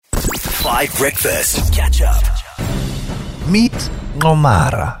5 Breakfast. Catch up. Meet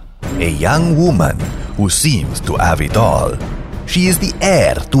Omara, a young woman who seems to have it all. She is the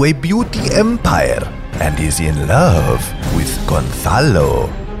heir to a beauty empire and is in love with Gonzalo,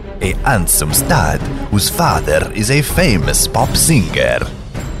 a handsome stud whose father is a famous pop singer.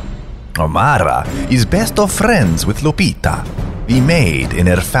 Omara is best of friends with Lupita, the maid in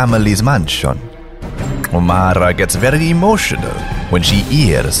her family's mansion. Omara gets very emotional when she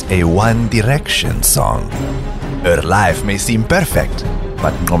hears a One Direction song. Her life may seem perfect,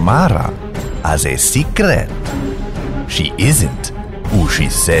 but Omara has a secret. She isn't who she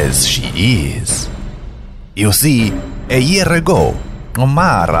says she is. You see, a year ago,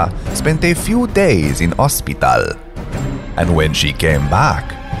 Omara spent a few days in hospital. And when she came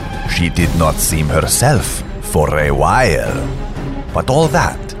back, she did not seem herself for a while. But all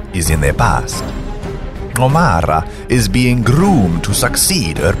that is in the past. Omara is being groomed to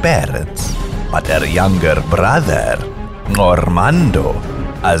succeed her parents, but her younger brother, Armando,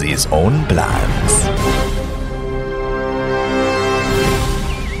 has his own plans.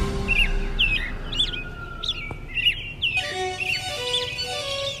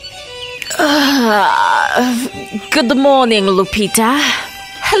 Good morning, Lupita.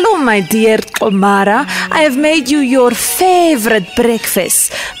 Hello, my dear Omara. I have made you your favorite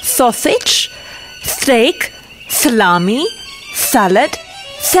breakfast. Sausage, steak, salami, salad,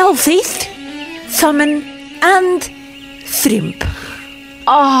 shellfish, salmon, and shrimp.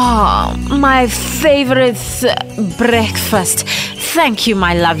 Oh, my favorite breakfast. Thank you,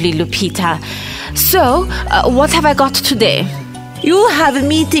 my lovely Lupita. So, what have I got today? You have a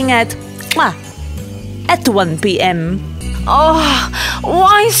meeting at 1 p.m. Oh,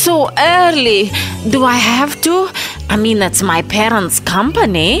 why so early? Do I have to? I mean, it's my parents'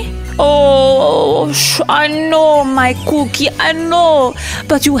 company. Oh, I know, my cookie, I know.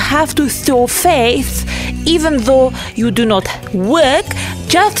 But you have to show faith, even though you do not work,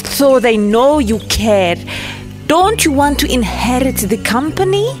 just so they know you care. Don't you want to inherit the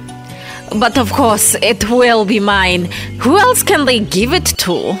company? But of course, it will be mine. Who else can they give it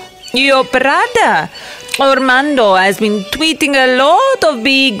to? Your brother, Armando, has been tweeting a lot of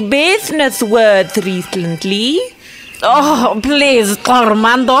big business words recently. Oh, please,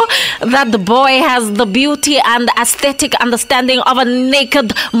 Armando. That boy has the beauty and aesthetic understanding of a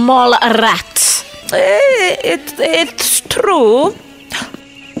naked mole rat. It's true.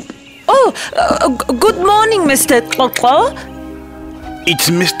 Oh, good morning, Mr. Toto. It's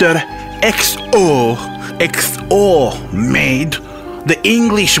Mr. XO, maid. The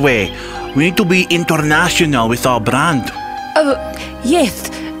English way. We need to be international with our brand.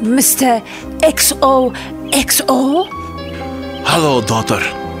 Yes, Mr. XOXO. Hello, daughter.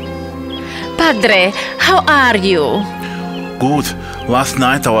 Padre, how are you? Good. Last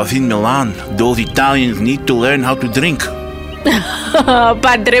night I was in Milan. Those Italians need to learn how to drink.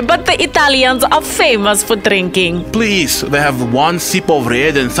 Padre, but the Italians are famous for drinking. Please, they have one sip of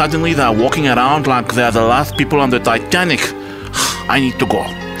red and suddenly they're walking around like they're the last people on the Titanic. I need to go.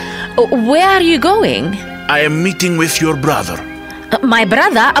 Where are you going? I am meeting with your brother. My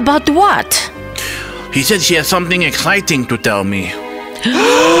brother? About what? He said he has something exciting to tell me.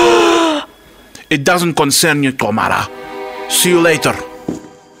 It doesn't concern you, Omara. See you later.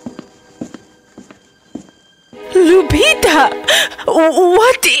 Lupita,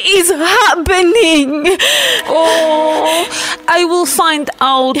 what is happening? Oh, I will find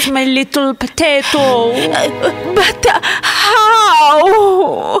out, my little potato. But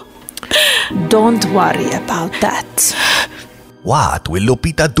how? Don't worry about that. What will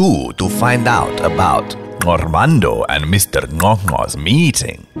Lupita do to find out about Armando and Mr. Ngong's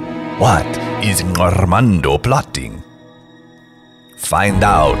meeting? What is Armando plotting? Find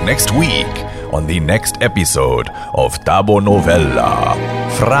out next week on the next episode of Thabonovela,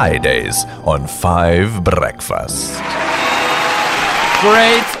 Fridays on 5 Breakfast.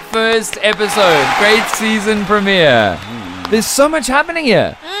 Great first episode. Great season premiere. There's so much happening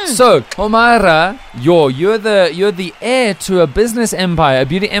here. So, Omara, you're the heir to a business empire, a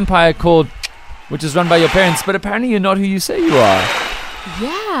beauty empire which is run by your parents, but apparently you're not who you say you are.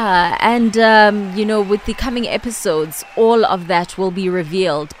 Yeah, and with the coming episodes, all of that will be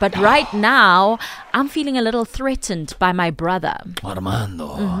revealed. But right now, I'm feeling a little threatened by my brother.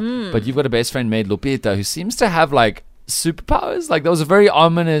 Armando. Mm-hmm. But you've got a best friend made Lupita who seems to have superpowers. That was a very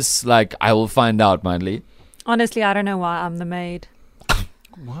ominous, I will find out, Madly. Honestly, I don't know why I'm the maid.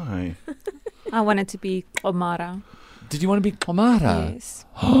 Why? I wanted to be Omara. Did you want to be Omara? Yes.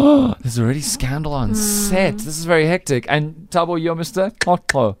 There's already scandal on set. This is very hectic. And Thabo, you're Mr.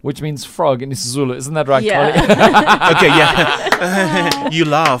 Kotlo, which means frog in Isizulu. Isn't that right, Yeah. Collie? Okay, yeah. You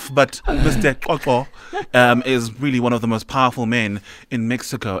laugh, but Mr. Koko is really one of the most powerful men in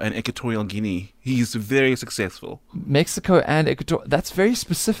Mexico and Equatorial Guinea. He's very successful. Mexico and Ecuador. That's very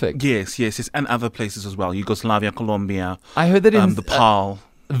specific. Yes, and other places as well. Yugoslavia, Colombia. I heard that in the PAL.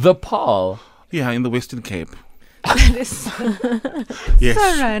 The Pal. Yeah, in the Western Cape. That is Yes.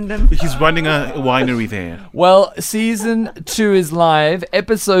 so random. He's running a winery there. Well, season 2 is live.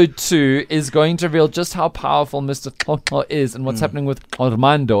 Episode 2 is going to reveal just how powerful Mr. Kotlo is and what's happening with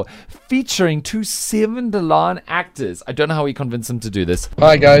Armando, featuring 2 7-Delan actors. I don't know how we convinced him to do this.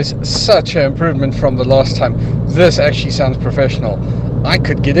 Hi guys, such an improvement from the last time. This actually sounds professional. I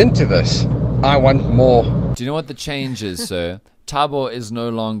could get into this. I want more. Do you know what the change is, sir? Thabo is no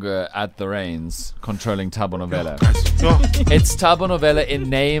longer at the reins controlling Thabonovela. Oh, It's Thabonovela in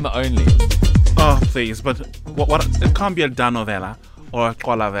name only. please, but what? It can't be a Danovela or a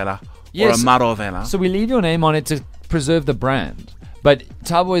Colavela or Yes. a Marovela. So we leave your name on it to preserve the brand. But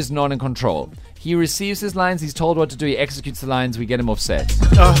Thabo is not in control. He receives his lines, he's told what to do, he executes the lines, we get him off set.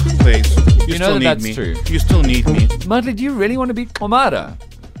 Please. You know still that need that's me. true. You still need me. Madly, do you really want to be Omara?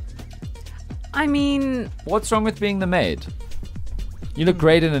 I mean, What's wrong with being the maid? You look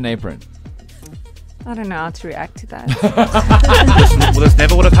great in an apron. I don't know how to react to that. Well, this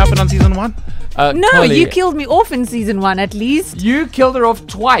never would have happened on season 1. No, Collie, you killed me off in season 1 at least. You killed her off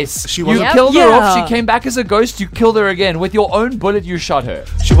twice. She was You a- killed her off. Yeah. She came back as a ghost. You killed her again. With your own bullet, you shot her.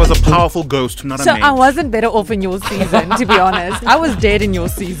 She was a powerful ghost, not So a maid. I wasn't better off in your season, to be honest. I was dead in your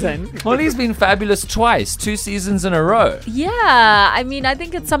season. Holly's been fabulous twice, 2 seasons in a row. Yeah, I mean, I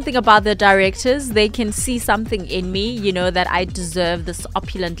think it's something about the directors. They can see something in me, you know, that I deserve this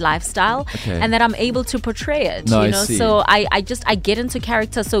opulent lifestyle, Okay. and that I'm able to portray it. No, I you know, see. so I get into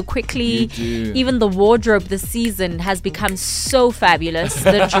character so quickly. You do. Even the wardrobe this season has become so fabulous.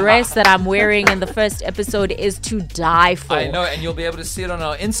 The dress that I'm wearing in the first episode is to die for. I know, and you'll be able to see it on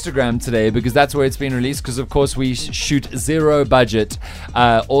our Instagram today because that's where it's been released. Because of course we shoot 0 budget.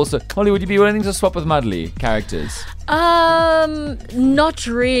 Also, Holly, would you be willing to swap with Mudley characters? Not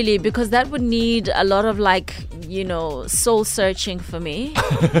really, because that would need a lot of soul searching for me.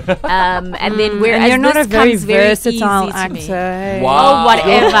 And then whereas And you're not this a very comes very versatile easy to me. actor. Oh,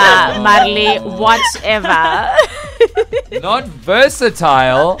 whatever, Marley, whatever. Not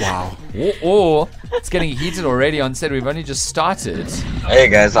versatile. Wow. Oh, it's getting heated already on set. We've only just started. Hey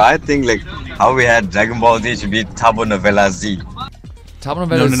guys, I think how we had Dragon Ball Z should be Thabonovela Z.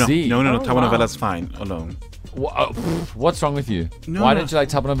 Thabonovela Z. No. Oh, Thabonovela's fine alone. What's wrong with you? No, Why no. don't you like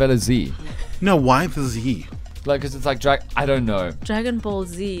Thabonovela Z? No, why the Z? Because it's like drag. I don't know. Dragon Ball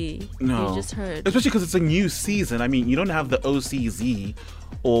Z. No. You just heard. Especially because it's a new season. I mean, you don't have the OCZ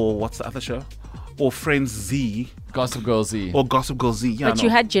or what's the other show? Or Friends Z Gossip Girl Z. or Gossip Girl Z. Yeah, But no. you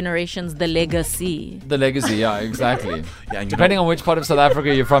had Generations, the legacy. The legacy, yeah, exactly. Yeah, and Depending on which part of South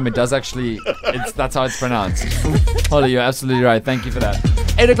Africa you're from, it does actually, that's how it's pronounced. Holly, you're absolutely right. Thank you for that.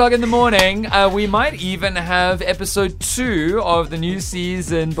 8 o'clock in the morning, we might even have episode 2 of the new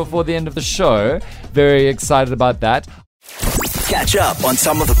season before the end of the show. Very excited about that. Catch up on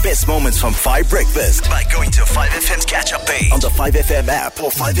some of the best moments from 5 Breakfast by going to 5FM's catch-up page on the 5FM app or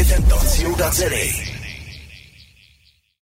 5FM.co.za.